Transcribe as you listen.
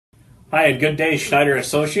Hi, and good day, Schneider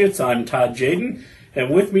Associates. I'm Todd Jadin, and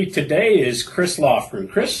with me today is Chris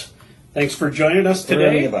Lofgren. Chris, thanks for joining us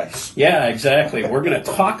today. Advice. Yeah, exactly. We're going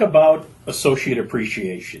to talk about associate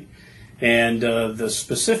appreciation, and the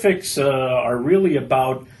specifics are really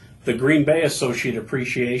about the Green Bay Associate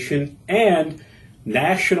Appreciation and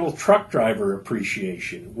National Truck Driver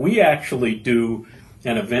Appreciation. We actually do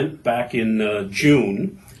an event back in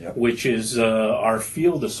June, which is our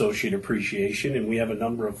Field Associate Appreciation, and we have a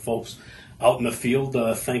number of folks out in the field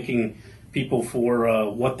thanking people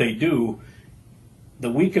for what they do. The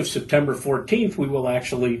week of September 14th, we will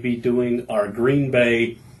actually be doing our Green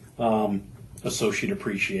Bay Associate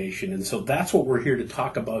Appreciation, and so that's what we're here to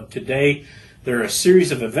talk about today. There are a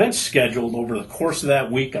series of events scheduled over the course of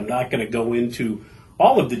that week. I'm not going to go into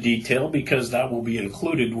all of the detail because that will be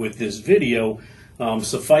included with this video.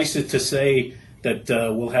 Suffice it to say that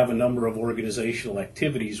we'll have a number of organizational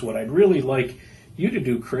activities. What I'd really like you to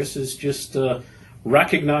do, Chris, is just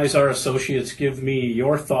recognize our associates. Give me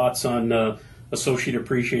your thoughts on associate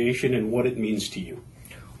appreciation and what it means to you.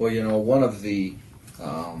 Well, you know, one of the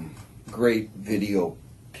great video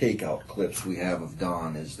takeout clips we have of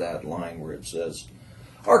Don is that line where it says,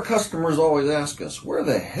 "Our customers always ask us, where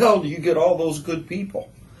the hell do you get all those good people?"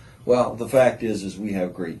 Well, the fact is we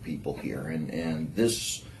have great people here, and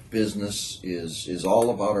this business is all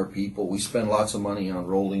about our people. We spend lots of money on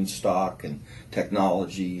rolling stock and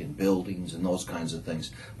technology and buildings and those kinds of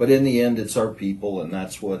things. But in the end, it's our people, and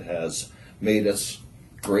that's what has made us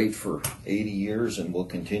great for 80 years and will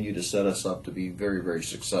continue to set us up to be very, very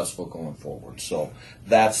successful going forward. So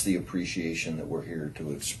that's the appreciation that we're here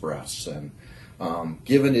to express. And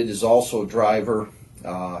given it is also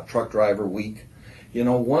truck driver week, you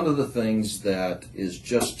know, one of the things that is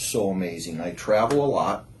just so amazing, I travel a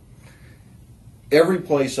lot. Every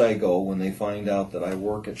place I go, when they find out that I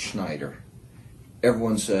work at Schneider,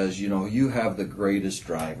 everyone says, you know, you have the greatest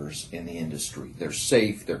drivers in the industry. They're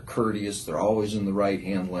safe, they're courteous, they're always in the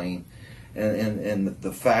right-hand lane. And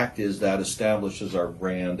the fact is that establishes our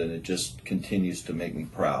brand, and it just continues to make me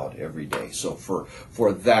proud every day. So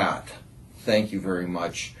for that, thank you very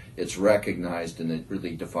much. It's recognized, and it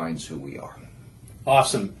really defines who we are.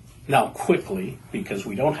 Awesome. Now, quickly, because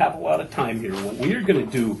we don't have a lot of time here, what we are going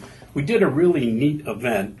to do, we did a really neat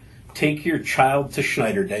event, Take Your Child to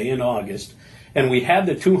Schneider Day in August, and we had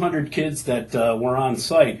the 200 kids that were on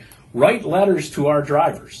site write letters to our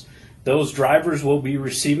drivers. Those drivers will be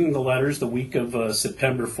receiving the letters the week of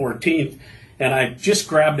September 14th, and I just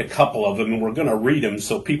grabbed a couple of them, and we're going to read them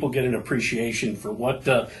so people get an appreciation for what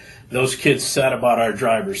those kids said about our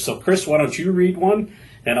drivers. So, Chris, why don't you read one,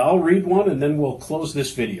 and I'll read one, and then we'll close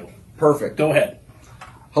this video. Perfect. Go ahead.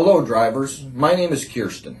 Hello, drivers. My name is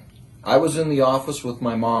Kirsten. I was in the office with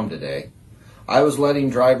my mom today. I was letting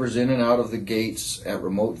drivers in and out of the gates at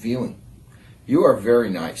remote viewing. You are very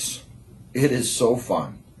nice. It is so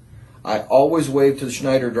fun. I always wave to the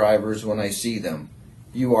Schneider drivers when I see them.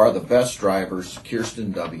 You are the best drivers.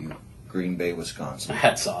 Kirsten W., Green Bay, Wisconsin.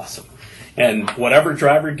 That's awesome. And whatever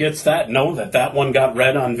driver gets that, know that that one got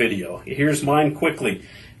read on video. Here's mine quickly.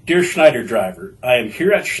 Dear Schneider driver, I am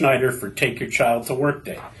here at Schneider for Take Your Child to Work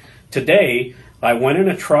Day. Today, I went in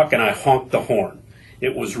a truck and I honked the horn.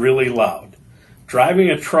 It was really loud. Driving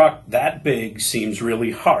a truck that big seems really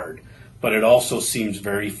hard, but it also seems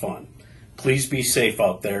very fun. Please be safe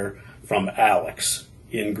out there, from Alex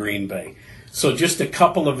in Green Bay. So just a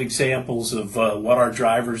couple of examples of what our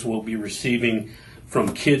drivers will be receiving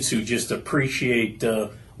from kids who just appreciate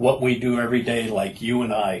what we do every day, like you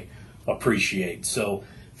and I appreciate. So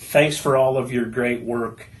thanks for all of your great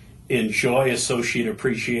work. Enjoy Associate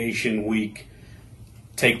Appreciation Week.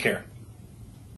 Take care.